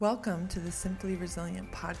Welcome to the Simply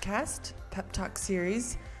Resilient podcast, pep talk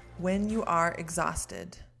series, When You Are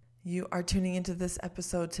Exhausted. You are tuning into this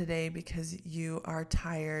episode today because you are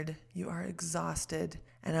tired, you are exhausted,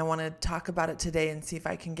 and I want to talk about it today and see if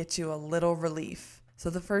I can get you a little relief. So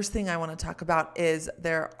the first thing I want to talk about is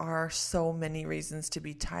there are so many reasons to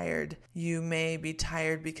be tired. You may be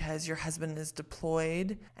tired because your husband is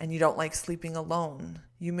deployed and you don't like sleeping alone.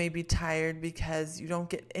 You may be tired because you don't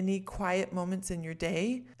get any quiet moments in your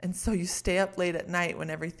day, and so you stay up late at night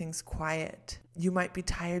when everything's quiet. You might be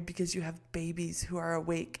tired because you have babies who are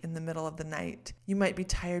awake in the middle of the night. You might be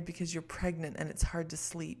tired because you're pregnant and it's hard to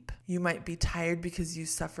sleep. You might be tired because you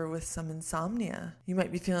suffer with some insomnia. You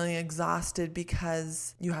might be feeling exhausted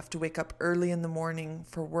because you have to wake up early in the morning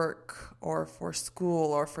for work or for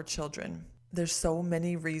school or for children. There's so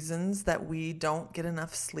many reasons that we don't get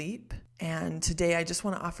enough sleep. And today I just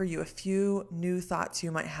want to offer you a few new thoughts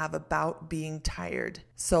you might have about being tired.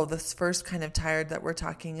 So this first kind of tired that we're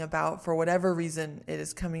talking about, for whatever reason it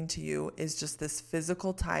is coming to you, is just this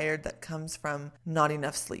physical tired that comes from not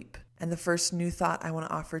enough sleep. And the first new thought I want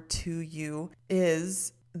to offer to you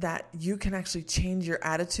is that you can actually change your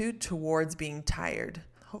attitude towards being tired.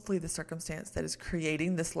 Hopefully the circumstance that is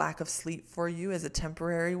creating this lack of sleep for you is a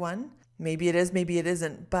temporary one. Maybe it is, maybe it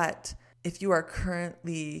isn't, but if you are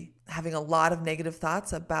currently having a lot of negative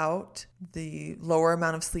thoughts about the lower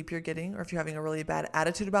amount of sleep you're getting, or if you're having a really bad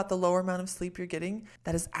attitude about the lower amount of sleep you're getting,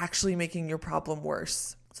 that is actually making your problem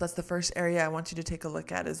worse. So that's the first area I want you to take a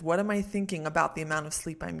look at is, what am I thinking about the amount of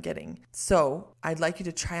sleep I'm getting? So I'd like you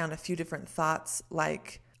to try on a few different thoughts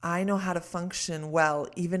like, I know how to function well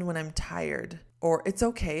even when I'm tired, or it's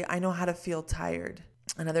okay, I know how to feel tired.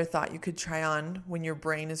 Another thought you could try on when your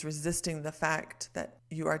brain is resisting the fact that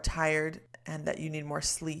you are tired and that you need more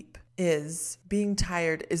sleep is, being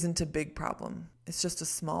tired isn't a big problem. It's just a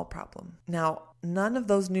small problem. Now, none of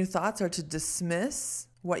those new thoughts are to dismiss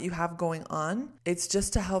what you have going on. It's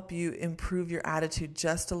just to help you improve your attitude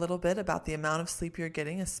just a little bit about the amount of sleep you're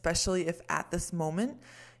getting, especially if at this moment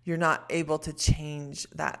you're not able to change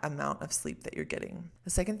that amount of sleep that you're getting. The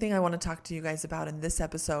second thing I want to talk to you guys about in this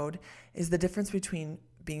episode is the difference between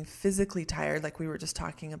being physically tired, like we were just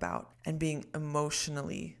talking about, and being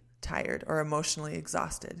emotionally tired or emotionally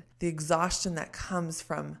exhausted. The exhaustion that comes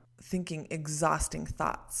from thinking exhausting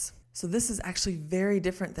thoughts. So this is actually very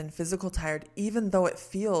different than physical tired, even though it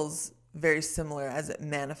feels very similar as it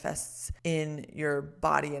manifests in your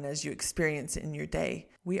body and as you experience it in your day.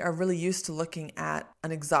 We are really used to looking at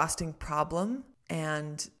an exhausting problem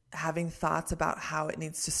and having thoughts about how it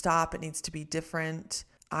needs to stop, it needs to be different,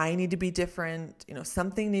 I need to be different,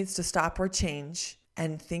 something needs to stop or change.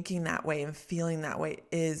 And thinking that way and feeling that way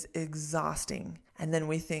is exhausting. And then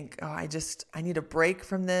we think, I need a break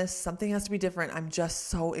from this. Something has to be different. I'm just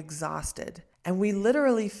so exhausted. And we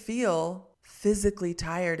literally feel physically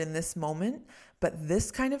tired in this moment, but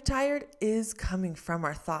this kind of tired is coming from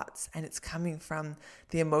our thoughts, and it's coming from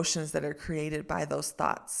the emotions that are created by those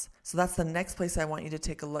thoughts. So that's the next place I want you to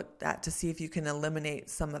take a look at to see if you can eliminate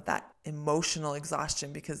some of that emotional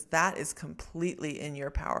exhaustion, because that is completely in your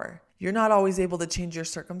power. You're not always able to change your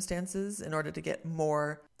circumstances in order to get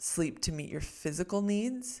more sleep to meet your physical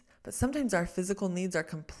needs, but sometimes our physical needs are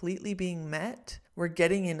completely being met. We're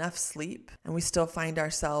getting enough sleep, and we still find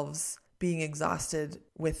ourselves being exhausted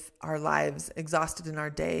with our lives, exhausted in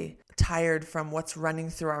our day, tired from what's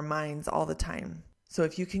running through our minds all the time. So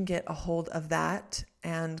if you can get a hold of that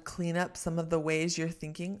and clean up some of the ways you're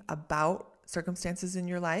thinking about circumstances in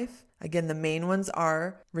your life. Again, the main ones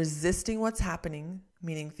are resisting what's happening,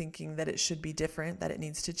 meaning thinking that it should be different, that it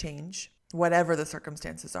needs to change, whatever the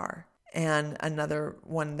circumstances are. And another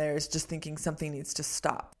one there is just thinking something needs to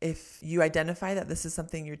stop. If you identify that this is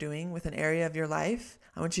something you're doing with an area of your life,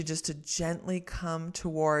 I want you just to gently come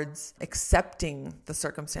towards accepting the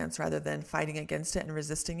circumstance rather than fighting against it and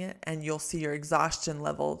resisting it, and you'll see your exhaustion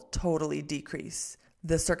level totally decrease.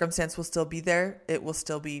 The circumstance will still be there. It will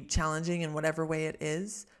still be challenging in whatever way it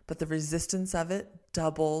is, but the resistance of it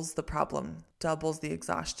doubles the problem, doubles the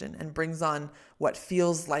exhaustion, and brings on what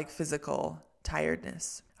feels like physical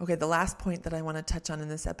tiredness. Okay, the last point that I want to touch on in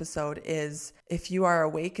this episode is, if you are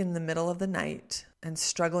awake in the middle of the night and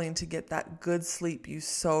struggling to get that good sleep you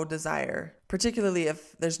so desire, particularly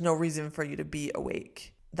if there's no reason for you to be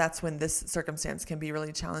awake, that's when this circumstance can be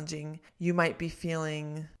really challenging. You might be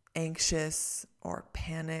feeling anxious or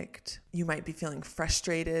panicked. You might be feeling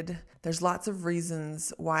frustrated. There's lots of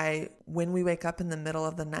reasons why when we wake up in the middle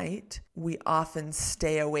of the night, we often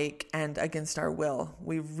stay awake and against our will.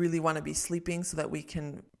 We really want to be sleeping so that we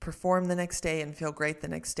can perform the next day and feel great the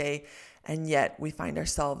next day. And yet we find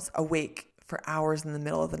ourselves awake for hours in the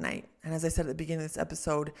middle of the night. And as I said at the beginning of this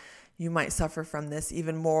episode, you might suffer from this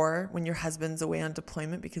even more when your husband's away on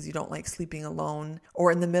deployment because you don't like sleeping alone,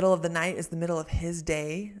 or in the middle of the night is the middle of his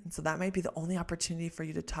day. And so that might be the only opportunity for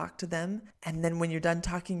you to talk to them. And then when you're done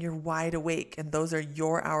talking, you're wide awake and those are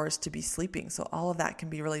your hours to be sleeping. So all of that can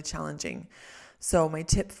be really challenging. So my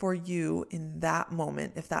tip for you in that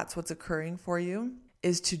moment, if that's what's occurring for you,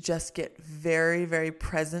 is to just get very, very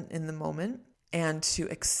present in the moment and to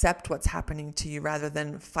accept what's happening to you rather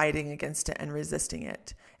than fighting against it and resisting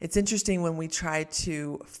it. It's interesting when we try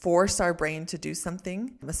to force our brain to do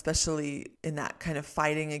something, especially in that kind of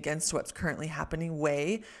fighting against what's currently happening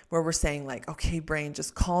way, where we're saying like, okay, brain,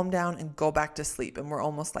 just calm down and go back to sleep. And we're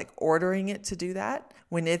almost like ordering it to do that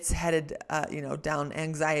when it's headed, down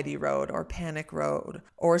anxiety road or panic road.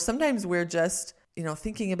 Or sometimes we're just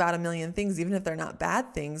thinking about a million things, even if they're not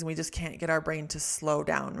bad things, and we just can't get our brain to slow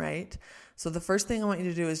down, right? So the first thing I want you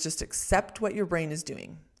to do is just accept what your brain is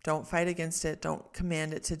doing. Don't fight against it. Don't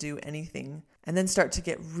command it to do anything. And then start to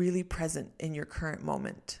get really present in your current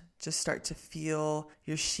moment. Just start to feel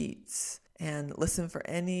your sheets and listen for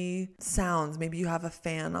any sounds. Maybe you have a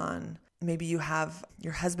fan on. Maybe you have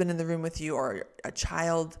your husband in the room with you or a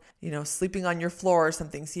child, sleeping on your floor or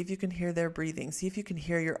something. See if you can hear their breathing. See if you can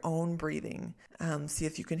hear your own breathing. See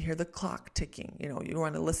if you can hear the clock ticking. You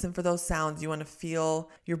want to listen for those sounds. You want to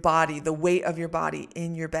feel your body, the weight of your body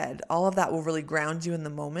in your bed. All of that will really ground you in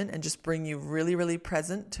the moment and just bring you really, really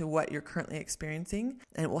present to what you're currently experiencing.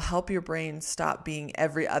 And it will help your brain stop being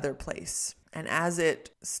every other place. And as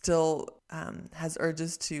it still has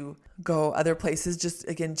urges to go other places, just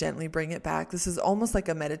again, gently bring it back. This is almost like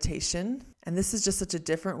a meditation. And this is just such a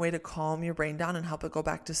different way to calm your brain down and help it go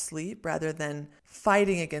back to sleep rather than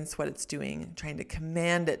fighting against what it's doing, trying to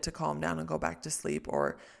command it to calm down and go back to sleep,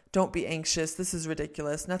 or don't be anxious. This is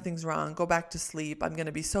ridiculous. Nothing's wrong. Go back to sleep. I'm going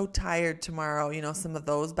to be so tired tomorrow. Some of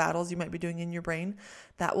those battles you might be doing in your brain,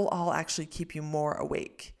 that will all actually keep you more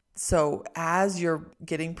awake. So as you're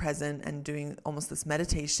getting present and doing almost this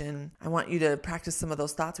meditation, I want you to practice some of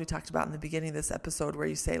those thoughts we talked about in the beginning of this episode where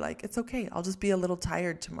you say like, it's okay. I'll just be a little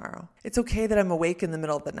tired tomorrow. It's okay that I'm awake in the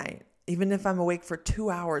middle of the night. Even if I'm awake for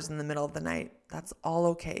 2 hours in the middle of the night, that's all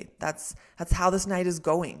okay. That's how this night is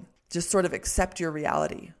going. Just sort of accept your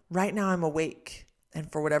reality. Right now I'm awake.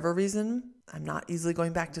 And for whatever reason, I'm not easily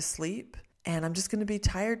going back to sleep. And I'm just going to be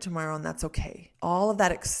tired tomorrow, and that's okay. All of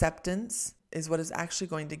that acceptance is what is actually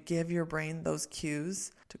going to give your brain those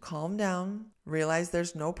cues to calm down, realize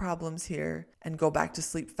there's no problems here, and go back to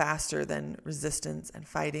sleep faster than resistance and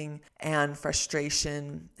fighting and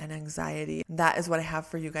frustration and anxiety. That is what I have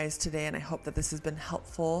for you guys today, and I hope that this has been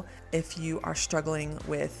helpful if you are struggling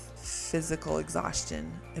with physical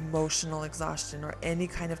exhaustion, emotional exhaustion, or any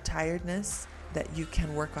kind of tiredness. That you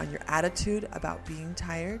can work on your attitude about being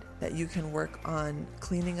tired, that you can work on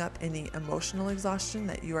cleaning up any emotional exhaustion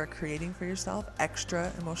that you are creating for yourself,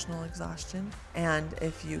 extra emotional exhaustion. And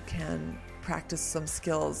if you can practice some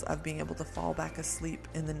skills of being able to fall back asleep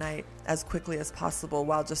in the night as quickly as possible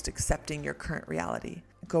while just accepting your current reality.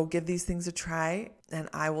 Go give these things a try, and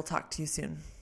I will talk to you soon.